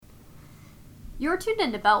You're tuned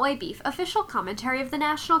into Beltway Beef, official commentary of the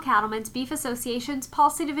National Cattlemen's Beef Association's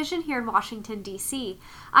Policy Division here in Washington, D.C.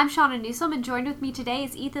 I'm Shauna Newsom, and joined with me today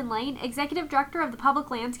is Ethan Lane, Executive Director of the Public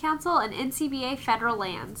Lands Council and NCBA Federal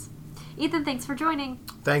Lands. Ethan, thanks for joining.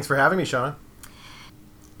 Thanks for having me, Shauna.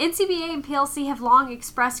 NCBA and PLC have long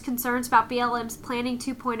expressed concerns about BLM's Planning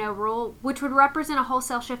 2.0 rule, which would represent a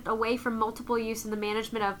wholesale shift away from multiple use in the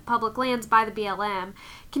management of public lands by the BLM.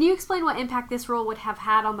 Can you explain what impact this rule would have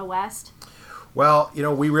had on the West? Well,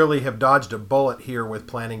 we really have dodged a bullet here with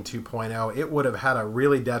Planning 2.0. It would have had a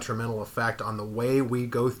really detrimental effect on the way we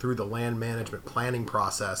go through the land management planning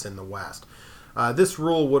process in the West. This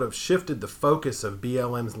rule would have shifted the focus of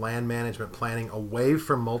BLM's land management planning away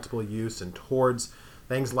from multiple use and towards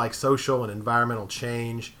things like social and environmental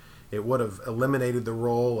change. It would have eliminated the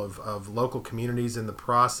role of local communities in the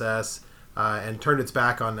process and turned its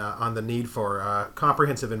back on the need for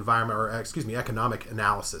comprehensive economic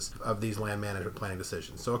analysis of these land management planning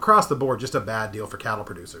decisions. So across the board, just a bad deal for cattle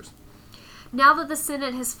producers. Now that the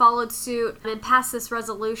Senate has followed suit and passed this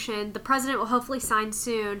resolution, the President will hopefully sign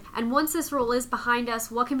soon. And once this rule is behind us,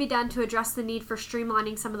 what can be done to address the need for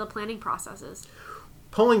streamlining some of the planning processes?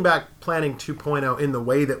 Pulling back Planning 2.0 in the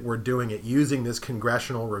way that we're doing it, using this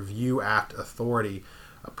Congressional Review Act authority,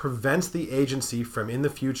 prevents the agency from in the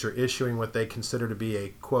future issuing what they consider to be a,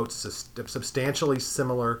 quote, substantially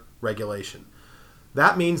similar regulation.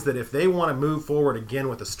 That means that if they want to move forward again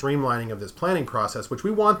with the streamlining of this planning process, which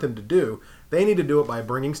we want them to do, they need to do it by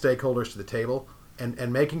bringing stakeholders to the table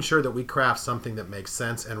and making sure that we craft something that makes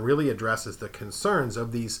sense and really addresses the concerns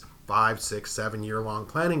of these 5, 6, 7 year long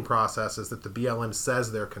planning processes that the BLM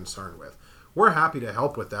says they're concerned with. We're happy to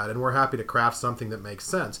help with that, and we're happy to craft something that makes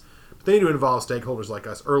sense. But they need to involve stakeholders like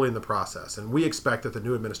us early in the process, and we expect that the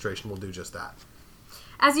new administration will do just that.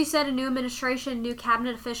 As you said, a new administration, new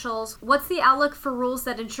cabinet officials. What's the outlook for rules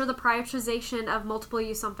that ensure the prioritization of multiple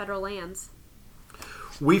use on federal lands?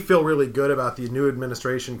 We feel really good about the new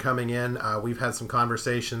administration coming in. We've had some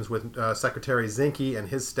conversations with Secretary Zinke and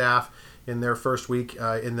his staff in their first week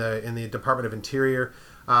in the Department of Interior.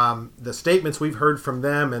 The statements we've heard from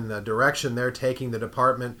them and the direction they're taking the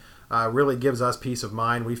department really gives us peace of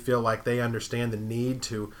mind. We feel like they understand the need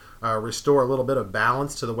to restore a little bit of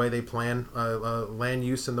balance to the way they plan land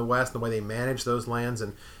use in the West, the way they manage those lands,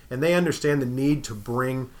 and they understand the need to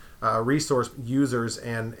bring resource users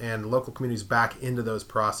and local communities back into those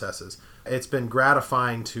processes. It's been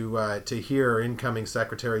gratifying to hear incoming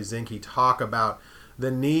Secretary Zinke talk about the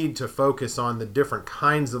need to focus on the different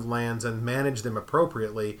kinds of lands and manage them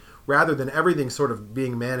appropriately, rather than everything sort of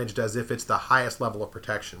being managed as if it's the highest level of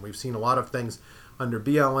protection. We've seen a lot of things under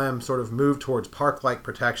BLM sort of move towards park-like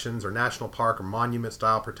protections or national park or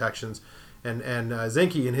monument-style protections. And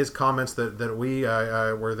Zinke, in his comments that we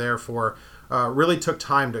were there for, really took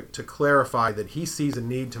time to clarify that he sees a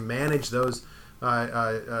need to manage those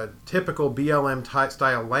typical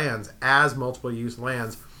BLM-style lands as multiple-use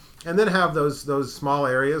lands, and then have those small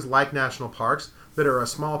areas like national parks that are a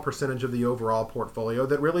small percentage of the overall portfolio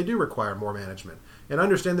that really do require more management, and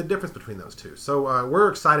understand the difference between those two. So we're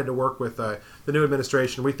excited to work with the new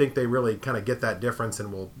administration. We think they really kind of get that difference,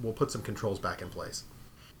 and we'll put some controls back in place.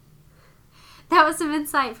 That was some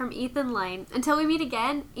insight from Ethan Lane. Until we meet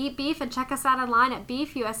again, eat beef and check us out online at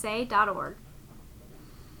beefusa.org.